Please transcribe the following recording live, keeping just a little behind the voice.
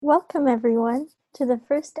Welcome, everyone, to the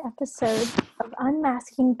first episode of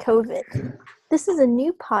Unmasking COVID. This is a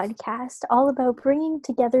new podcast all about bringing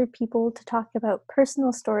together people to talk about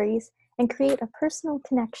personal stories and create a personal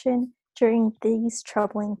connection during these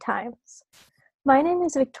troubling times. My name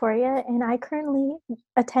is Victoria, and I currently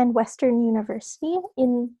attend Western University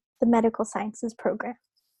in the Medical Sciences program.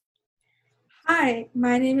 Hi,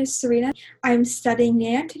 my name is Serena. I'm studying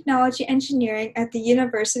nanotechnology engineering at the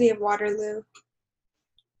University of Waterloo.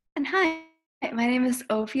 And hi, my name is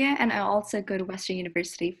Ovia, and I also go to Western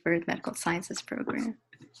University for the Medical Sciences program.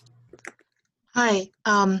 Hi,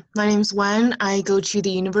 my name's Wen. I go to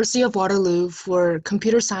the University of Waterloo for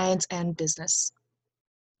computer science and business.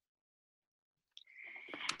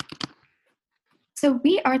 So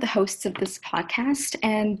we are the hosts of this podcast,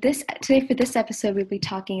 and today for this episode, we'll be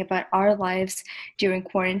talking about our lives during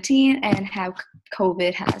quarantine and how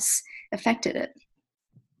COVID has affected it.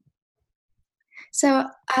 So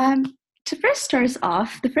to first start us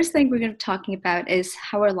off, the first thing we're going to be talking about is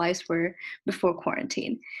how our lives were before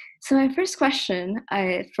quarantine. So my first question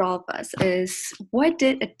for all of us is, what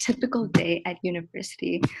did a typical day at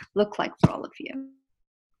university look like for all of you?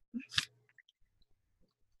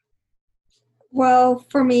 Well,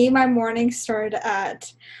 for me, my morning started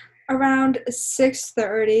at around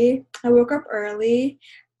 6:30. I woke up early.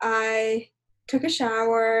 I took a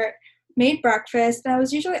shower, made breakfast, and I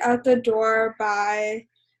was usually out the door by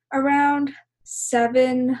around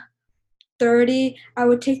 7:30. I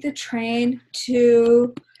would take the train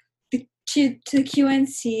to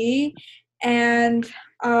QNC, and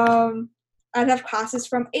I'd have classes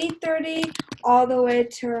from 8:30 all the way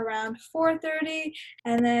to around 4:30,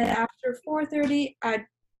 and then after 4:30, I'd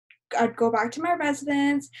go back to my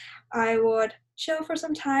residence. I would chill for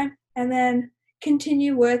some time, and then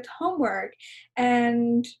continue with homework.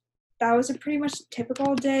 And that was a pretty much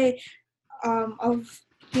typical day of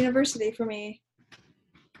university for me.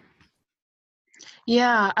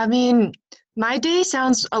 Yeah, I mean, my day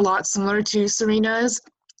sounds a lot similar to Serena's,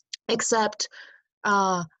 except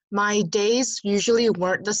my days usually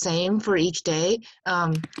weren't the same for each day.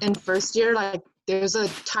 In first year, there's a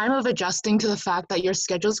time of adjusting to the fact that your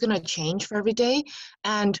schedule's going to change for every day,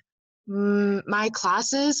 and my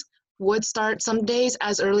classes would start some days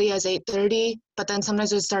as early as 8:30, but then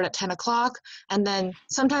sometimes it would start at 10 o'clock, and then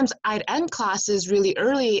sometimes I'd end classes really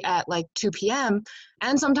early at 2 p.m.,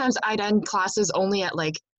 and sometimes I'd end classes only at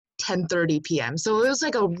 10:30 p.m. So it was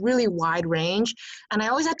a really wide range, and I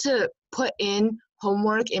always had to put in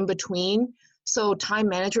homework in between, so time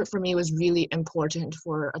management for me was really important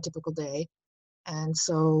for a typical day. And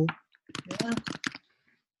so,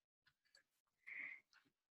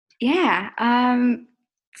 Yeah.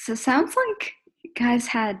 So sounds like you guys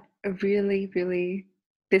had a really, really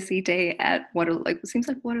busy day at Waterloo. It seems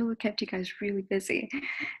like Waterloo kept you guys really busy.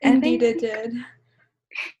 Indeed, it did.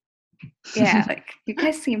 Yeah, you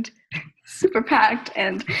guys seemed super packed,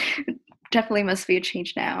 and definitely must be a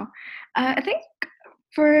change now. I think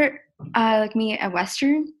for me at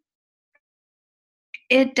Western,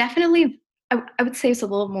 it definitely, I would say it's a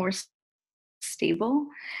little more stable.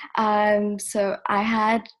 So I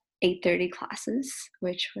had 8:30 classes,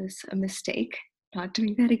 which was a mistake, not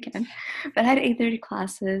doing that again. But I had 8:30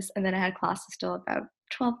 classes, and then I had classes till about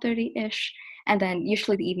 12:30-ish. And then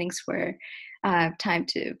usually the evenings were time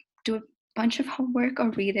to do a bunch of homework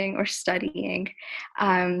or reading or studying.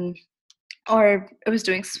 Or it was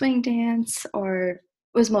doing swing dance, or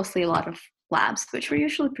it was mostly a lot of labs, which were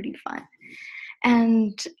usually pretty fun.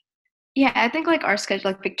 And yeah, I think our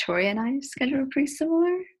schedule, Victoria and I's schedule are pretty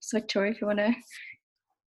similar. So Victoria, if you want to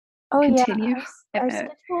continue. Our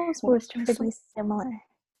schedules were pretty similar.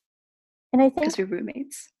 And I think because we're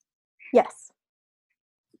roommates. Yes.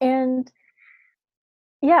 And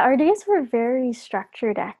yeah, our days were very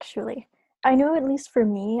structured, actually. I know, at least for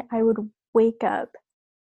me, I would wake up,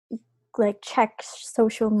 check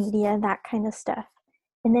social media, that kind of stuff,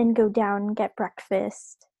 and then go down, get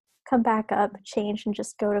breakfast, come back up, change, and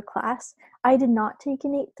just go to class. I did not take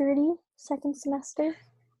an 8:30 second semester,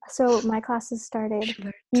 so my classes started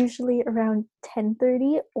usually around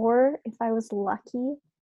 10:30, or if I was lucky,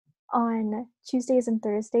 on Tuesdays and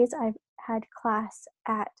Thursdays, I had class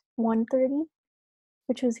at 1:30,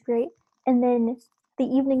 which was great. And then the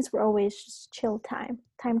evenings were always just chill time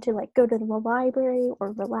to go to the library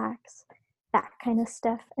or relax, that kind of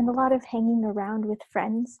stuff, and a lot of hanging around with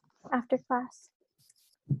friends after class.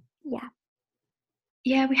 Yeah.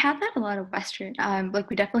 Yeah, we had that a lot of Western.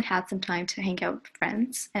 We definitely had some time to hang out with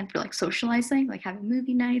friends and for socializing, having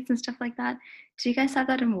movie nights and stuff like that. Did you guys have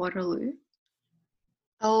that in Waterloo?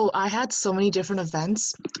 Oh, I had so many different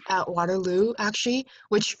events at Waterloo, actually,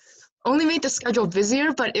 which only made the schedule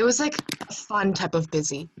busier, but it was like a fun type of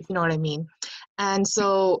busy, if you know what I mean. And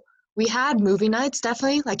so we had movie nights,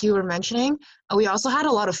 definitely, like you were mentioning. We also had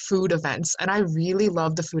a lot of food events, and I really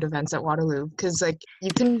love the food events at Waterloo because like you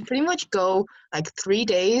can pretty much go like 3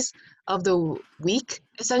 days of the week.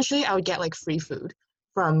 Essentially, I would get like free food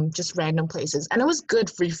from just random places, and it was good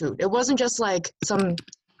free food. It wasn't just like some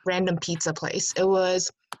random pizza place.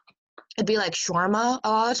 It'd be like shawarma a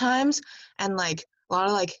lot of times, and like a lot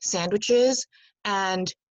of like sandwiches,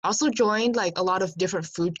 and also joined like a lot of different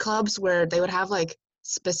food clubs where they would have like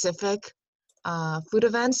specific food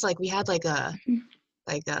events. Like we had like a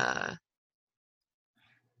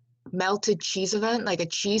melted cheese event, like a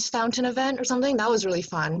cheese fountain event or something. That was really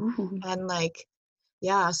fun. Ooh. And like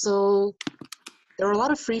yeah, so there were a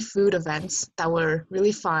lot of free food events that were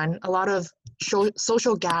really fun. A lot of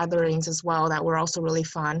social gatherings as well that were also really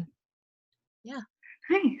fun. Yeah.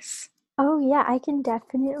 Nice. Oh, yeah, I can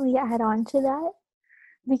definitely add on to that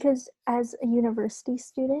because as a university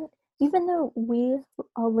student, even though we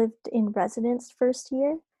all lived in residence first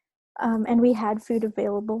year, and we had food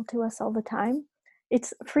available to us all the time,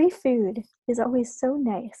 it's free food is always so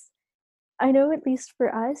nice. I know at least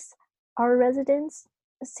for us, our residents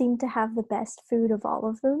seem to have the best food of all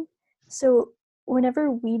of them. So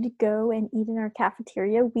whenever we'd go and eat in our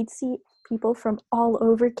cafeteria, we'd see people from all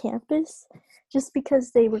over campus just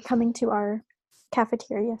because they were coming to our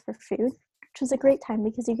cafeteria for food, which was a great time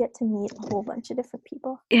because you get to meet a whole bunch of different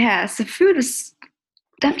people. Yeah, so food was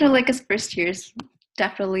definitely like as first years,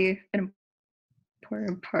 definitely an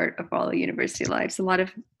important part of all university lives. A lot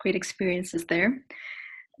of great experiences there.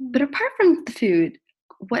 But apart from the food,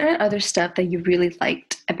 what are other stuff that you really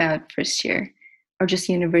liked about first year or just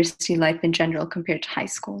university life in general compared to high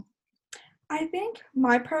school? I think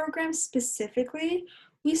my program specifically,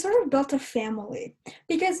 we sort of built a family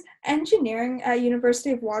because engineering at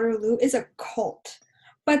University of Waterloo is a cult.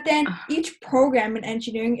 But then each program in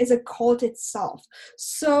engineering is a cult itself.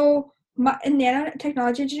 So in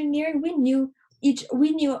nanotechnology engineering, we knew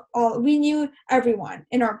everyone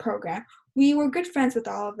in our program. We were good friends with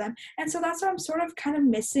all of them. And so that's why I'm sort of kind of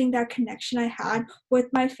missing that connection I had with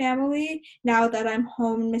my family now that I'm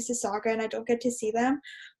home in Mississauga and I don't get to see them.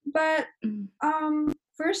 But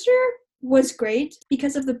first year was great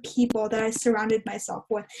because of the people that I surrounded myself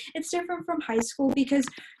with. It's different from high school because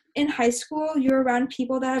in high school you're around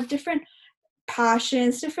people that have different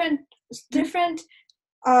passions, different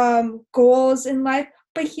goals in life.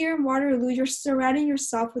 But here in Waterloo, you're surrounding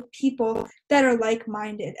yourself with people that are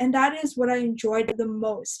like-minded, and that is what I enjoyed the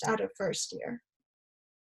most out of first year.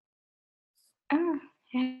 Oh,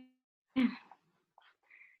 yeah.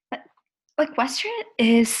 But, like Western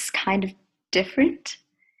is kind of different.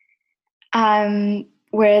 Where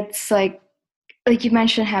it's like you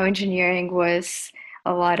mentioned how engineering was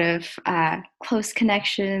a lot of close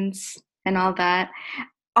connections and all that.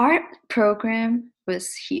 Our program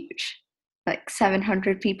was huge, like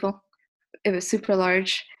 700 people. It was super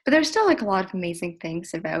large, but there's still like a lot of amazing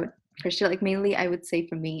things about first year. Like mainly, I would say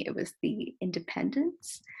for me, it was the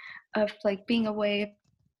independence of like being away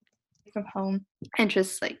from home and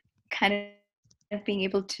just like kind of being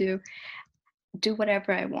able to do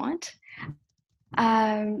whatever I want.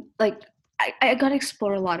 Like I got to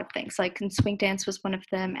explore a lot of things. Like and swing dance was one of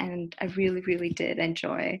them, and I really, really did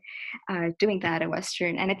enjoy doing that at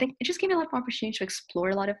Western. And I think it just gave me a lot of opportunity to explore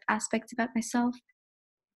a lot of aspects about myself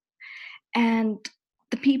and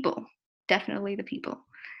the people. Definitely the people.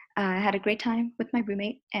 I had a great time with my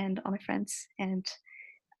roommate and all my friends, and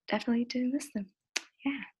definitely do miss them.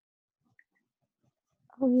 Yeah.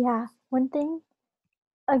 Oh, yeah. One thing,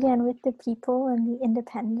 again, with the people and the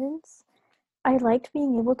independence, I liked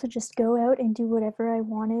being able to just go out and do whatever I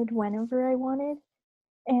wanted whenever I wanted.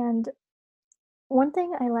 And one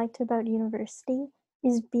thing I liked about university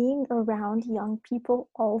is being around young people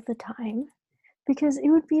all the time because it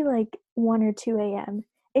would be like 1 or 2 a.m.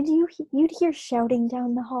 and you'd hear shouting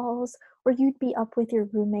down the halls or you'd be up with your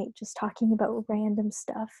roommate just talking about random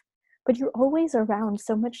stuff. But you're always around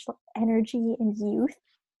so much energy and youth,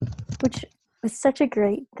 which was such a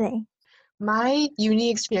great thing. My uni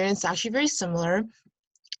experience is actually very similar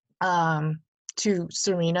to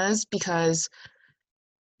Serena's because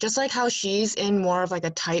just like how she's in more of like a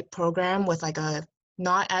tight program with like a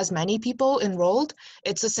not as many people enrolled,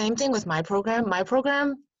 it's the same thing with my program. My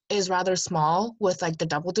program is rather small with like the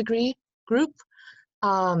double degree group.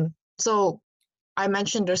 So I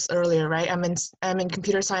mentioned this earlier, right? I'm in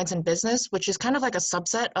computer science and business, which is kind of like a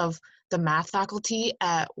subset of the math faculty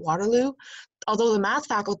at Waterloo. Although the math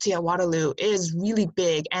faculty at Waterloo is really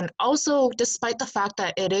big, and also despite the fact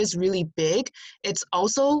that it is really big, it's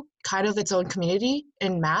also kind of its own community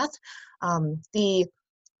in math. The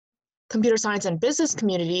computer science and business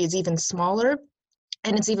community is even smaller,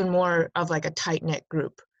 and it's even more of like a tight-knit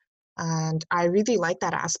group. And I really like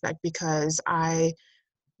that aspect because I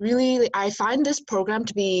find this program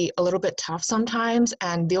to be a little bit tough sometimes,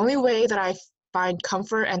 and the only way that I find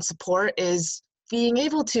comfort and support is being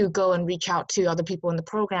able to go and reach out to other people in the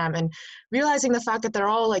program and realizing the fact that they're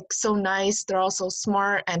all like so nice, they're all so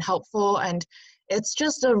smart and helpful, and it's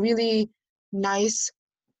just a really nice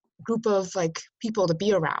group of like people to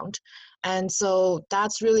be around. And so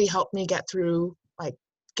that's really helped me get through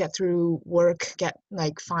work,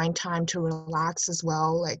 find time to relax as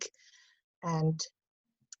well, and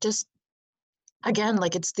just again,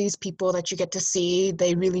 it's these people that you get to see,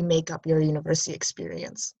 they really make up your university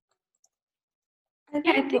experience.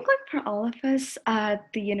 Yeah, I think like for all of us,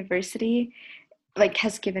 the university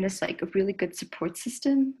has given us like a really good support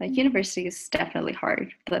system. Like university is definitely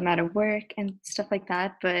hard, the amount of work and stuff like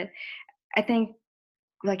that. But I think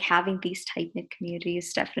like having these tight knit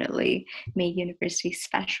communities definitely made university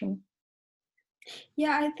special.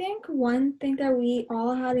 Yeah, I think one thing that we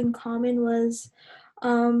all had in common was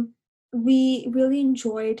we really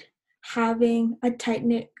enjoyed having a tight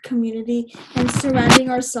knit community and surrounding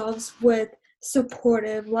ourselves with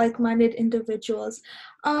supportive, like minded individuals.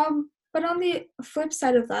 But on the flip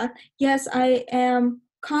side of that, yes, I am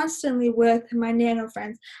constantly with my nano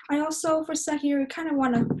friends. I also, for second year, kind of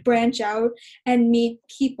want to branch out and meet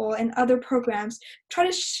people in other programs, try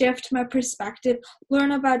to shift my perspective,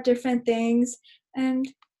 learn about different things, and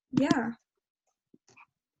yeah.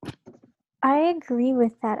 I agree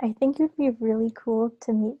with that. I think it would be really cool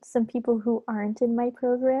to meet some people who aren't in my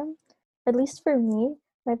program. At least for me,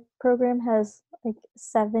 my program has like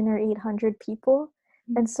 700 or 800 people.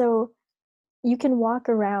 And so you can walk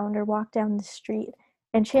around or walk down the street,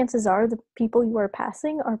 and chances are the people you are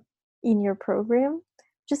passing are in your program.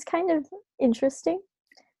 Just kind of interesting.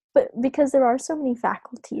 But because there are so many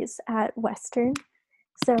faculties at Western,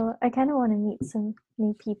 so I kind of want to meet some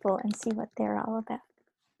new people and see what they're all about.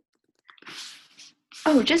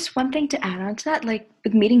 Oh, just one thing to add on to that, like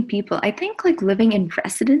with meeting people, I think like living in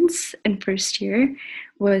residence in first year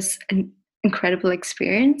was an incredible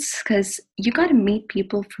experience because you got to meet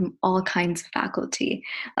people from all kinds of faculty.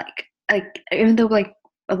 Like even though like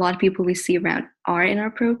a lot of people we see around are in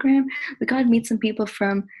our program, we got to meet some people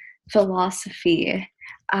from philosophy,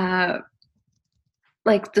 uh,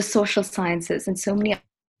 like the social sciences, and so many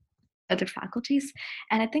other faculties.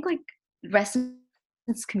 And I think like residence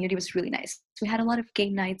community was really nice. We had a lot of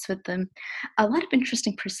game nights with them, a lot of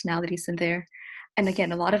interesting personalities in there, and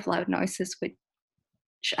again, a lot of loud noises, which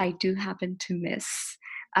I do happen to miss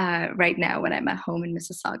right now when I'm at home in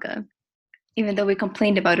Mississauga, even though we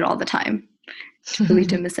complained about it all the time. I really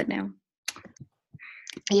do miss it now.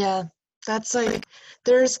 Yeah, that's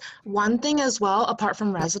there's one thing as well, apart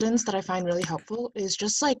from residence, that I find really helpful is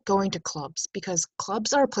just going to clubs, because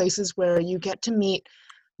clubs are places where you get to meet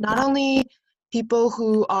not only people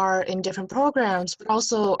who are in different programs, but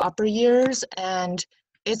also upper years, and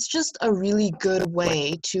it's just a really good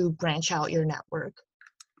way to branch out your network.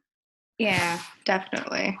 Yeah,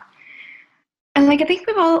 definitely. And I think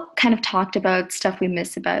we've all kind of talked about stuff we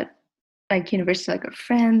miss about university, like our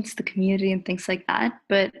friends, the community, and things like that.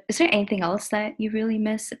 But is there anything else that you really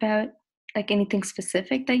miss about, anything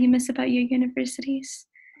specific that you miss about your universities?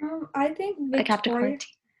 I think After Victoria. quarantine?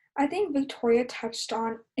 I think Victoria touched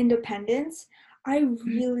on independence. I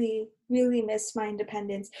really, really miss my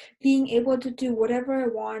independence. Being able to do whatever I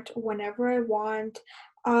want, whenever I want.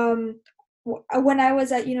 When I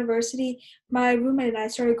was at university, my roommate and I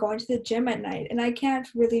started going to the gym at night, and I can't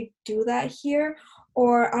really do that here.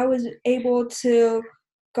 Or I was able to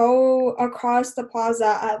go across the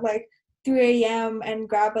plaza at 3 a.m. and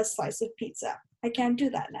grab a slice of pizza. I can't do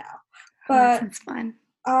that now. Oh, that But sounds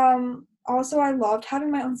fun. also, I loved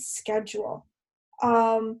having my own schedule,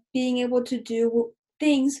 being able to do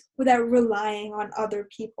things without relying on other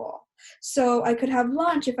people. So I could have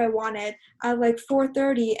lunch if I wanted at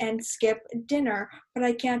 4:30 and skip dinner, but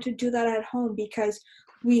I can't do that at home because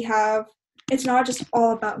it's not just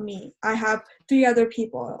all about me. I have 3 other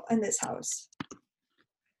people in this house.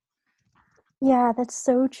 Yeah, that's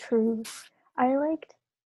so true. I liked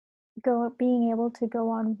being able to go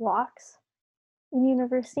on walks in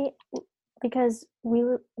university because we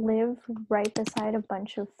live right beside a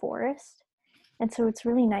bunch of forest, and so it's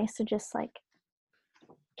really nice to just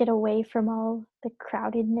get away from all the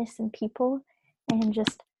crowdedness and people and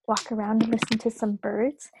just walk around and listen to some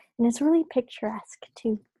birds, and it's really picturesque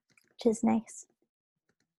too, which is nice.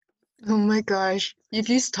 Oh my gosh. If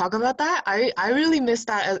you talk about that, I really miss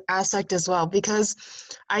that aspect as well because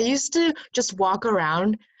I used to just walk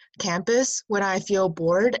around campus when I feel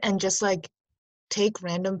bored and just like take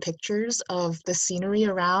random pictures of the scenery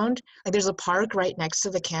around. Like there's a park right next to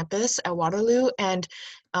the campus at Waterloo, and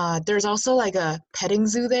there's also like a petting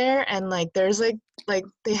zoo there, and like there's like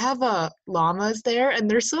they have llamas there, and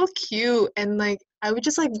they're so cute. And like I would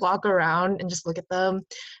just like walk around and just look at them.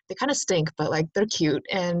 They kind of stink, but like they're cute.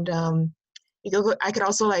 And I could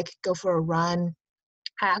also like go for a run.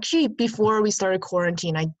 I actually before we started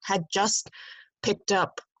quarantine, I had just picked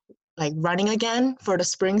up like running again for the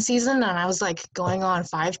spring season, and I was like going on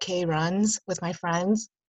 5K runs with my friends.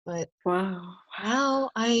 But Wow. now,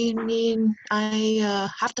 I mean, I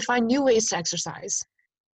have to find new ways to exercise.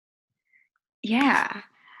 Yeah.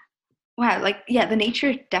 Wow, like yeah, the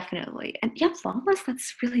nature definitely. And yeah, llamas,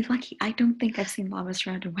 that's really lucky. I don't think I've seen llamas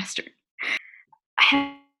around in Western.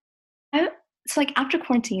 Ha- So like after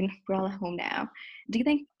quarantine, we're all at home now. Do you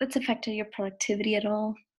think that's affected your productivity at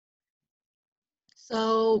all?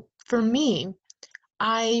 So for me,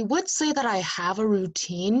 I would say that I have a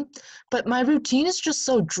routine, but my routine is just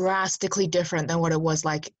so drastically different than what it was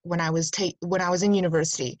like when I was in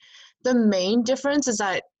university. The main difference is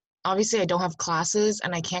that obviously I don't have classes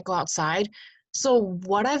and I can't go outside. So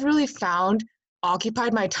what I've really found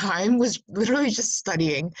occupied my time was literally just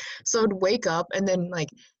studying. So I'd wake up and then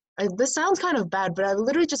this sounds kind of bad, but I would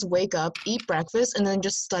literally just wake up, eat breakfast, and then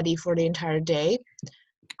just study for the entire day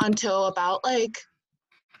until about like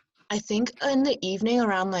I think in the evening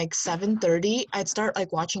around like 7:30, I'd start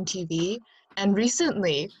like watching TV. And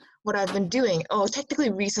recently, what I've been doing, oh, technically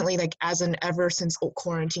recently, like as in ever since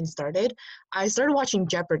quarantine started, I started watching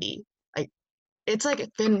Jeopardy. Like it's like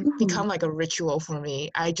been Ooh. become like a ritual for me.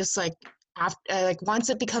 I just like after like once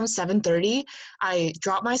it becomes 7:30, I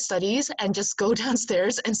drop my studies and just go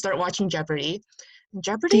downstairs and start watching Jeopardy. Do you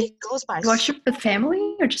Jeopardy goes by watch so it with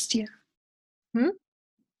family or just you? hmm?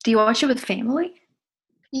 Do you watch it with family?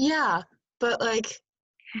 Yeah, but like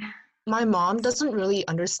Yeah. my mom doesn't really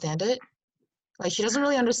understand it. Like she doesn't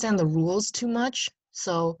really understand the rules too much.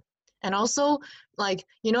 So, and also, like,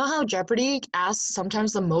 you know how Jeopardy asks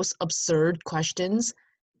sometimes the most absurd questions?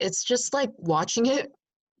 It's just like watching it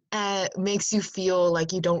makes you feel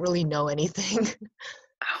like you don't really know anything,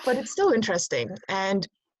 but it's still interesting. And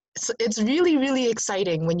it's really, really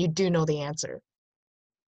exciting when you do know the answer.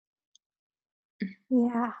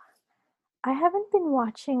 Yeah. I haven't been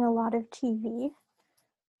watching a lot of TV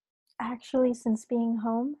actually since being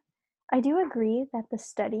home. I do agree that the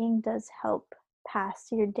studying does help pass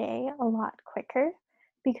your day a lot quicker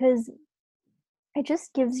because it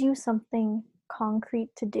just gives you something concrete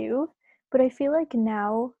to do. But I feel like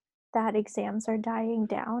now that exams are dying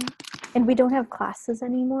down and we don't have classes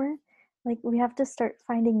anymore, like we have to start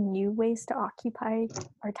finding new ways to occupy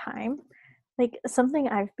our time. Like something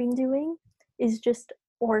I've been doing is just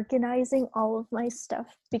organizing all of my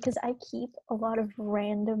stuff because I keep a lot of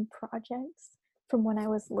random projects from when I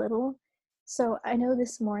was little. So I know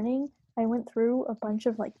this morning I went through a bunch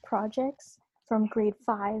of like projects from grade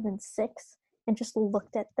 5 and 6 and just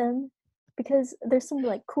looked at them because there's some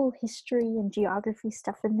like cool history and geography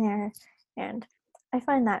stuff in there, and I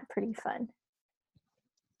find that pretty fun.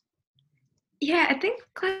 Yeah, I think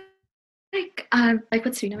like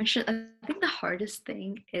what Serena mentioned, I think the hardest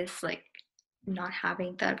thing is like not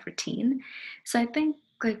having that routine. So I think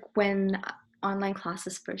like when online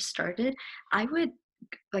classes first started, I would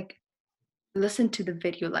like listen to the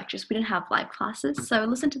video lectures. We didn't have live classes, so I would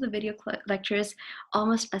listen to the video lectures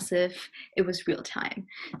almost as if it was real time.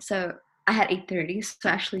 So I had 8:30, so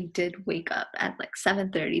I actually did wake up at like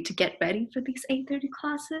 7:30 to get ready for these 8:30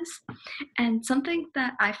 classes. And something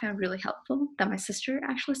that I found really helpful that my sister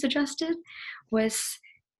actually suggested was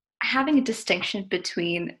having a distinction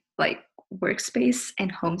between like workspace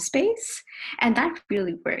and home space. And that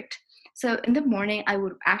really worked. So in the morning, I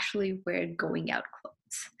would actually wear going out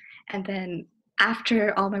clothes. And then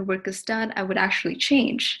after all my work is done, I would actually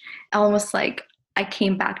change, almost like I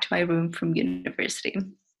came back to my room from university.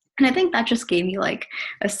 And I think that just gave me like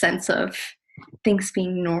a sense of things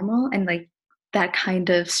being normal and like that kind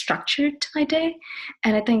of structure to my day.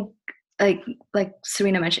 And I think like like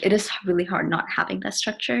Serena mentioned, it is really hard not having that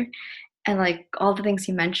structure. And like all the things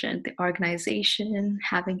you mentioned, the organization,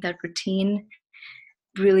 having that routine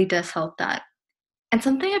really does help that. And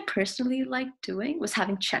something I personally like doing was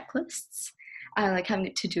having checklists. I like having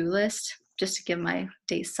a to-do list just to give my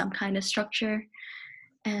days some kind of structure.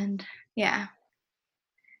 And yeah.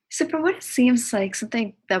 So from what it seems like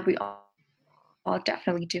something that we all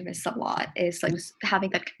definitely do miss a lot is like having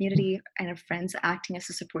that community and our friends acting as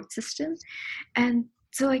a support system. And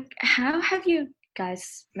So like, how have you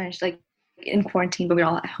guys managed, like in quarantine, but we're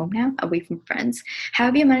all at home now, away from friends? How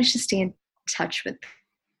have you managed to stay in touch with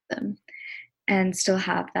them and still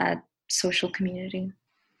have that social community?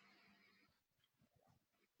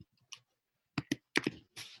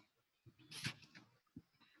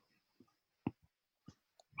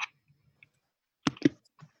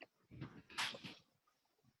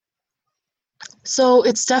 So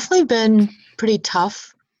it's definitely been pretty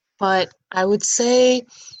tough, but I would say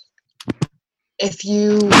if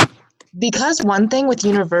you, because one thing with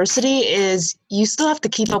university is you still have to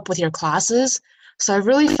keep up with your classes. So I've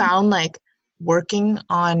really found like working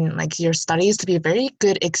on like your studies to be a very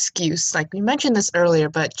good excuse. Like we mentioned this earlier,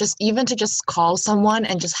 but just even to just call someone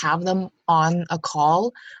and just have them on a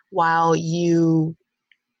call while you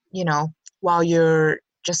know, while you're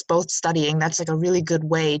just both studying, that's like a really good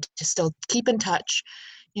way to still keep in touch.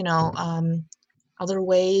 You know, other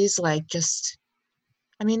ways like just,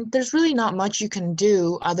 I mean, there's really not much you can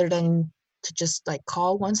do other than to just like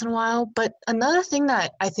call once in a while. But another thing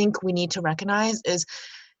that I think we need to recognize is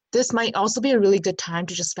this might also be a really good time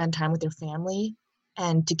to just spend time with your family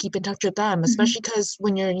and to keep in touch with them, Mhm. especially because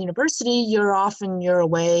when you're in university, you're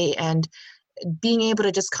away, and being able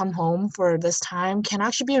to just come home for this time can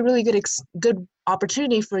actually be a really good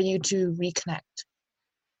opportunity for you to reconnect.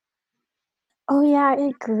 Oh yeah, I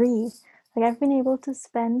agree. Like I've been able to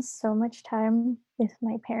spend so much time with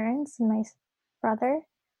my parents and my brother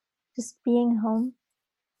just being home.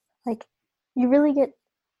 Like you really get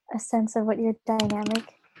a sense of what your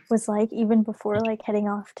dynamic was like even before like heading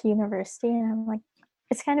off to university, and I'm like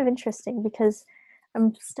it's kind of interesting because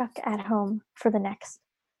I'm stuck at home for the next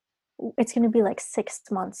it's going to be like 6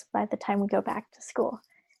 months by the time we go back to school.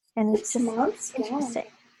 And it's 6 just months? Wow. interesting.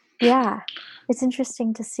 Yeah. It's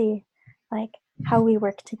interesting to see like how we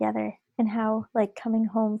work together and how like coming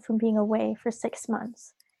home from being away for 6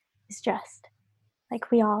 months is just like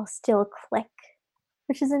we all still click,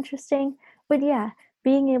 which is interesting. But yeah,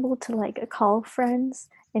 being able to like call friends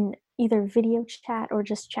and either video chat or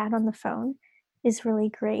just chat on the phone is really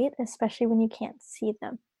great, especially when you can't see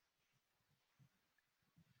them.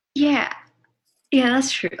 Yeah, yeah,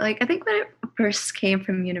 that's true. Like, I think when I first came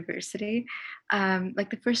from university, like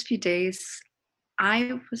the first few days,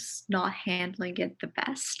 I was not handling it the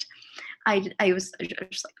best. I just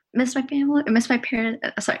like miss my family, I miss my parents,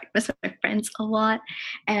 sorry, miss my friends a lot,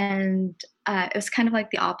 and it was kind of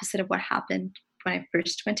like the opposite of what happened when I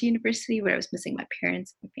first went to university, where I was missing my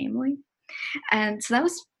parents and family, and so that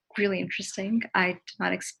was really interesting. I did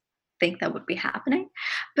not think that would be happening,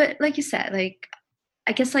 but like you said, like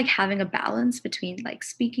I guess like having a balance between like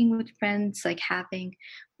speaking with friends, like having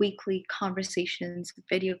weekly conversations,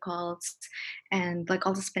 video calls, and like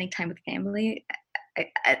also spending time with family.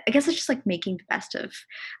 I guess it's just like making the best of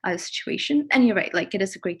a situation. And you're right, like it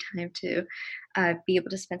is a great time to be able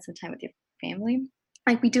to spend some time with your family.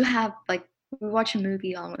 Like we do have like we watch a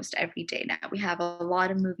movie almost every day now. We have a lot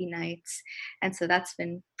of movie nights, and so that's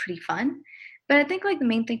been pretty fun. But I think like the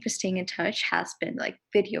main thing for staying in touch has been like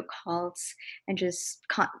video calls and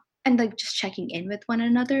and like just checking in with one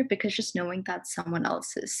another, because just knowing that someone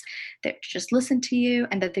else is there to just listen to you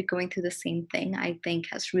and that they're going through the same thing, I think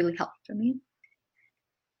has really helped for me.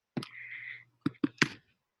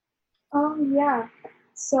 Yeah.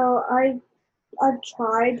 So I've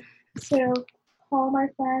tried to call my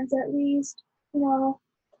friends at least, you know,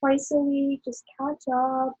 twice a week, just catch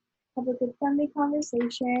up, have a good friendly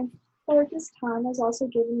conversation. But this time has also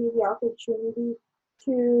given me the opportunity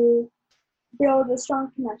to build a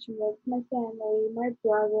strong connection with my family, my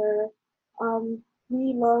brother.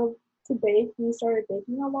 We love to bake. We started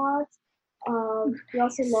baking a lot. We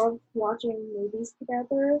also Nice. love watching movies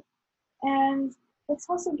together. And it's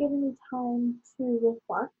also given me time to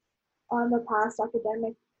reflect on the past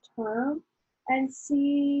academic term and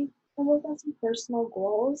see and work on some personal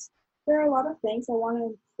goals. There are a lot of things I want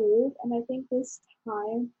to improve, and I think this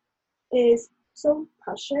time is so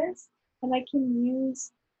precious, and I can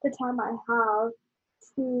use the time I have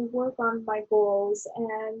to work on my goals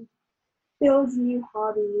and build new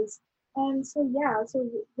hobbies. And so, yeah, so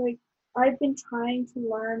like I've been trying to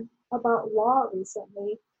learn about law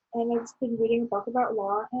recently, and I've been reading a book about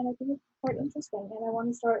law, and I think it's quite interesting, and I want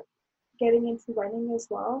to start getting into writing as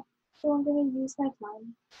well. So I'm going to use my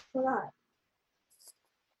time for that.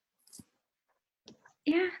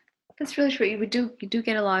 Yeah, that's really true. You do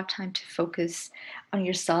get a lot of time to focus on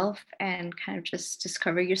yourself and kind of just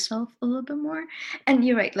discover yourself a little bit more. And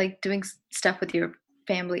you're right, like doing stuff with your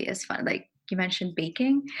family is fun. Like you mentioned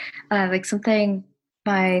baking, like something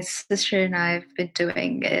my sister and I have been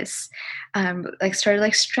doing is like started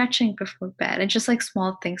like stretching before bed, and just like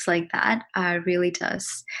small things like that really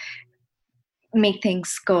does make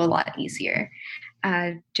things go a lot easier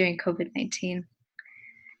during COVID-19.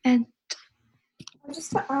 And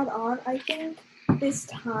Just to add on, I think this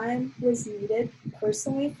time was needed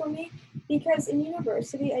personally for me because in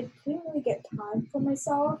university I didn't really get time for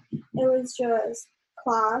myself. It was just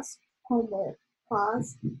class, homework,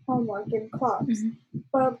 class, homework, and clubs.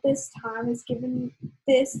 But this time has given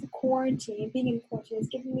this quarantine, being in quarantine, has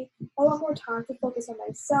given me a lot more time to focus on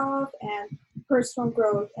myself and personal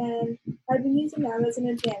growth, and I've been using that as an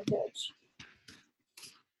advantage.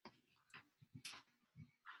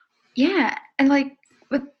 yeah, and like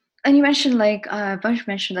with and you mentioned like Bunch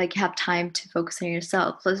mentioned like you have time to focus on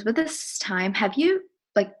yourself. So with this time, have you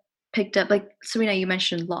like picked up like Serena? You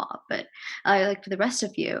mentioned law, but like for the rest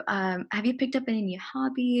of you, have you picked up any new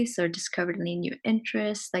hobbies or discovered any new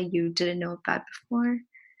interests that you didn't know about before?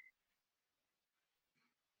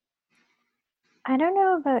 I don't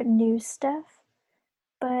know about new stuff,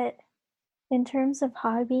 but in terms of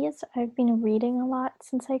hobbies, I've been reading a lot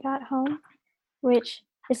since I got home, which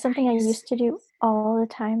is something I Nice. used to do all the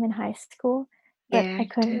time in high school, but Yeah, I I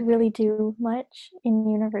couldn't did. really do much in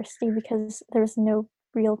university because there was no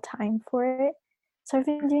real time for it. So I've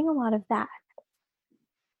been doing a lot of that.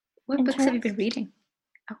 What In books have you terms, been reading?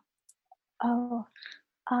 oh,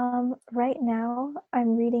 right now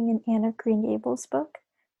I'm reading an Anne of Green Gables book.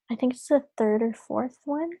 I think it's the third or fourth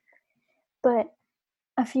one, but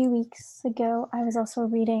a few weeks ago I was also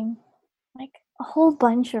reading like a whole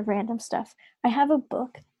bunch of random stuff. I have a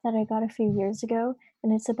book that I got a few years ago,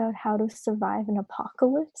 and it's about how to survive an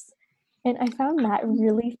apocalypse. And I found that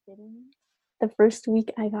really fitting the first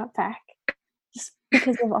week I got back, just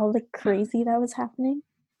because of all the crazy that was happening.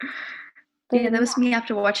 But Yeah, that was yeah, me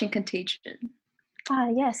after watching Contagion.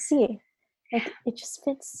 yeah, see, like it just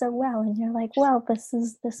fits so well, and you're like, well, this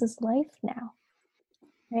is life now,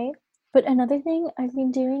 right? But another thing I've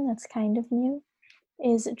been doing that's kind of new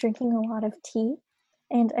is drinking a lot of tea.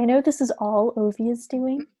 And I know this is all Ovi is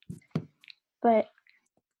doing, but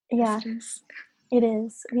Yes, yeah, it is. it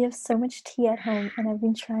is. We have so much tea at home, and I've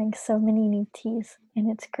been trying so many new teas,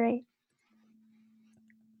 and it's great.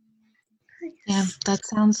 Yeah,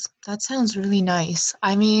 Nice. that sounds really nice.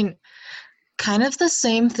 I mean, kind of the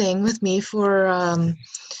same thing with me for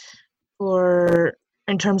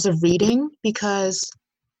in terms of reading because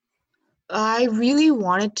I really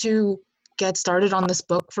wanted to get started on this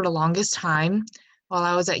book for the longest time while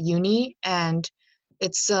I was at uni, and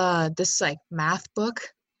it's this like math book.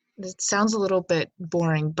 It sounds a little bit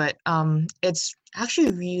boring, but it's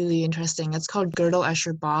actually really interesting. It's called Gödel,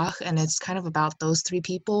 Escher, Bach, and it's kind of about those three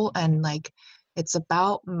people, and like it's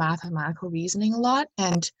about mathematical reasoning a lot,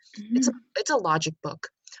 and it's a Mhm. it's a logic book,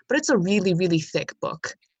 but it's a really really thick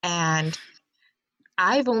book, and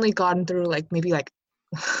I've only gotten through like maybe like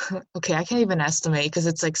okay, I can't even estimate because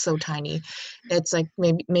it's like so tiny. It's like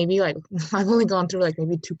maybe like I've only gone through like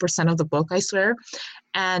maybe 2% of the book, I swear.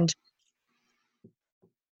 And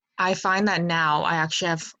I find that now I actually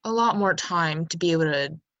have a lot more time to be able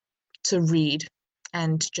to read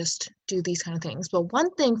and just do these kind of things. But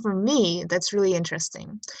one thing for me that's really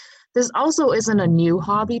interesting. This also isn't a new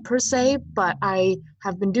hobby per se, but I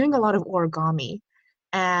have been doing a lot of origami.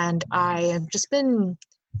 And I have just been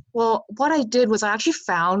well, what I did was I actually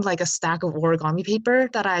found like a stack of origami paper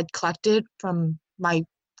that I had collected from my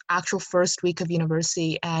actual first week of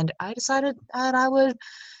university, and I decided that I would,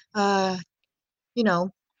 uh, you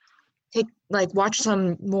know, take like watch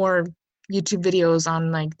some more YouTube videos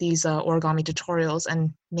on like these origami tutorials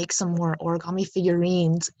and make some more origami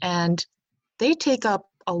figurines, and they take up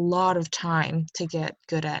a lot of time to get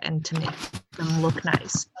good at and to make them look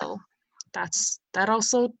nice. So that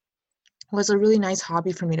also was a really nice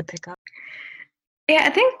hobby for me to pick up. Yeah, I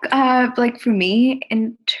think like for me,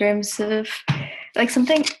 in terms of like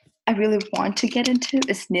something I really want to get into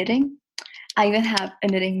is knitting. I even have a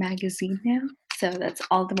knitting magazine now, so that's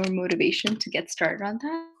all the more motivation to get started on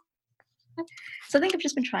that. So I think I've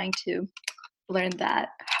just been trying to learn that,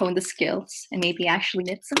 hone the skills, and maybe actually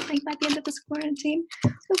knit something by the end of this quarantine.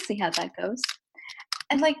 We'll see how that goes.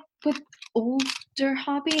 And like with older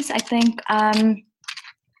hobbies, I think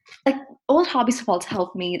like old hobbies have also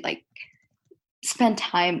helped me like spend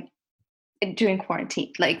time during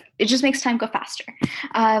quarantine. Like it just makes time go faster.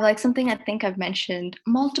 Like something I think I've mentioned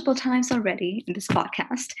multiple times already in this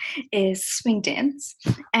podcast is swing dance.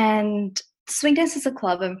 And swing dance is a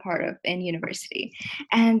club I'm part of in university.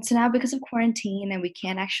 And so now because of quarantine and we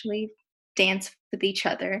can't actually dance with each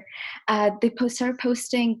other, they started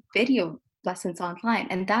posting video lessons online.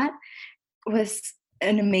 And that was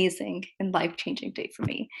an amazing and life-changing day for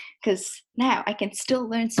me, because now I can still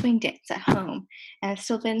learn swing dance at home, and I've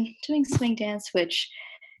still been doing swing dance, which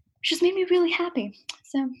just made me really happy.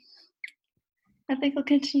 So I think I'll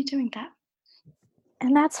continue doing that.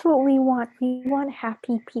 And that's what we want. We want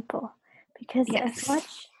happy people, because Yes. as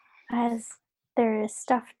much as there is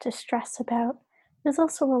stuff to stress about, there's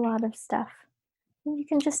also a lot of stuff you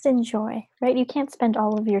can just enjoy, right? You can't spend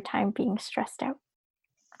all of your time being stressed out.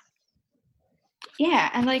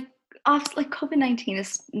 Yeah, and like COVID-19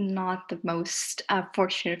 is not the most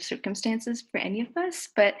fortunate of circumstances for any of us,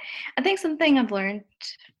 but I think something I've learned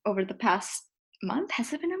over the past month,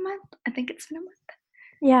 has it been a month? I think it's been a month.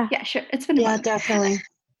 Yeah. Yeah, sure, it's been a Yeah, month. definitely.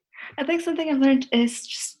 I think something I've learned is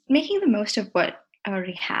just making the most of what I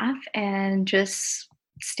already have, and just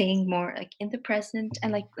staying more like in the present,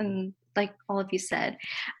 and like all of you said,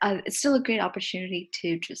 it's still a great opportunity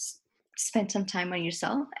to just spend some time on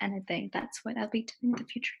yourself, and I think that's what I'll be doing in the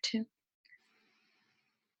future too.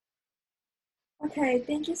 Okay,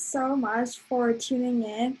 thank you so much for tuning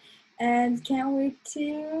in, and can't wait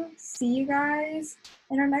to see you guys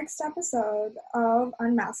in our next episode of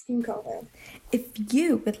Unmasking COVID. If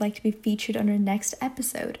you would like to be featured on our next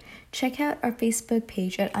episode, check out our Facebook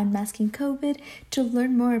page at Unmasking COVID to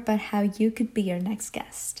learn more about how you could be our next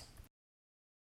guest.